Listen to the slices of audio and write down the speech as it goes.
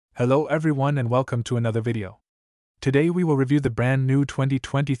Hello everyone and welcome to another video. Today we will review the brand new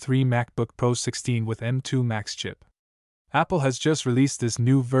 2023 MacBook Pro 16 with M2 Max chip. Apple has just released this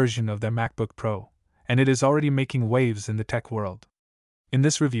new version of their MacBook Pro, and it is already making waves in the tech world. In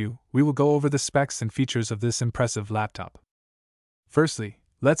this review, we will go over the specs and features of this impressive laptop. Firstly,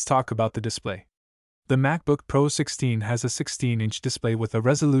 let's talk about the display. The MacBook Pro 16 has a 16-inch display with a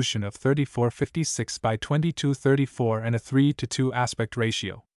resolution of 3456 by 2234 and a 3:2 aspect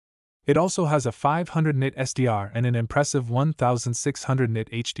ratio. It also has a 500 nit SDR and an impressive 1600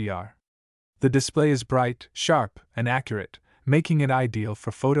 nit HDR. The display is bright, sharp, and accurate, making it ideal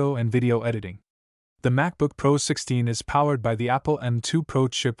for photo and video editing. The MacBook Pro 16 is powered by the Apple M2 Pro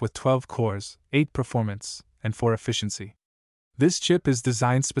chip with 12 cores, 8 performance, and 4 efficiency. This chip is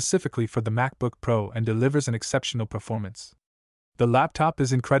designed specifically for the MacBook Pro and delivers an exceptional performance. The laptop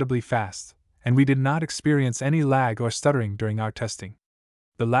is incredibly fast, and we did not experience any lag or stuttering during our testing.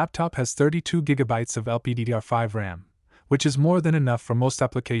 The laptop has 32 GB of LPDDR5 RAM, which is more than enough for most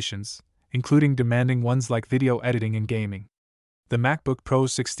applications, including demanding ones like video editing and gaming. The MacBook Pro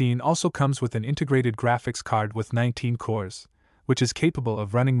 16 also comes with an integrated graphics card with 19 cores, which is capable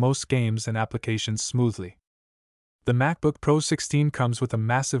of running most games and applications smoothly. The MacBook Pro 16 comes with a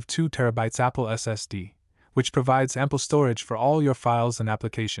massive 2TB Apple SSD, which provides ample storage for all your files and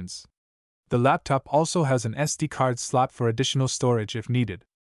applications. The laptop also has an SD card slot for additional storage if needed.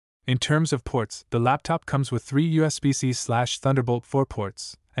 In terms of ports, the laptop comes with 3 USB-C/Thunderbolt 4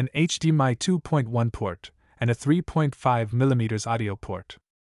 ports, an HDMI 2.1 port, and a 3.5mm audio port.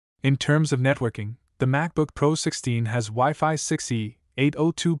 In terms of networking, the MacBook Pro 16 has Wi-Fi 6E,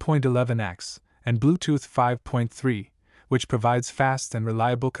 802.11ax, and Bluetooth 5.3, which provides fast and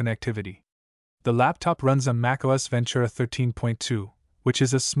reliable connectivity. The laptop runs on macOS Ventura 13.2, which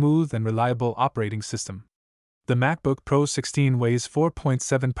is a smooth and reliable operating system. The MacBook Pro 16 weighs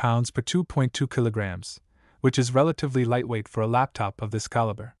 4.7 pounds per 2.2 kilograms, which is relatively lightweight for a laptop of this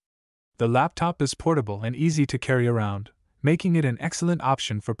caliber. The laptop is portable and easy to carry around, making it an excellent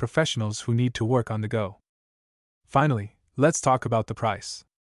option for professionals who need to work on the go. Finally, let's talk about the price.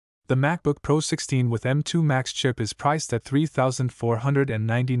 The MacBook Pro 16 with M2 Max chip is priced at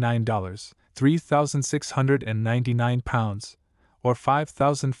 $3,499, £3,699, or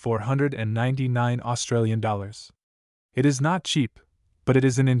 $5,499 Australian. It is not cheap, but it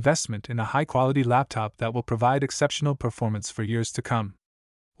is an investment in a high-quality laptop that will provide exceptional performance for years to come.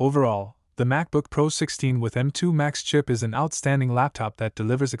 Overall, the MacBook Pro 16 with M2 Max chip is an outstanding laptop that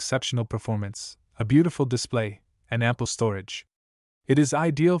delivers exceptional performance, a beautiful display, and ample storage. It is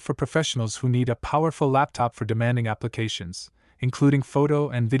ideal for professionals who need a powerful laptop for demanding applications, including photo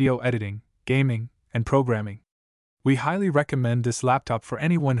and video editing, gaming, and programming. We highly recommend this laptop for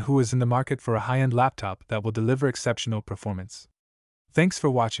anyone who is in the market for a high-end laptop that will deliver exceptional performance. Thanks for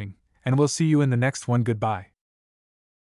watching, and we'll see you in the next one. Goodbye.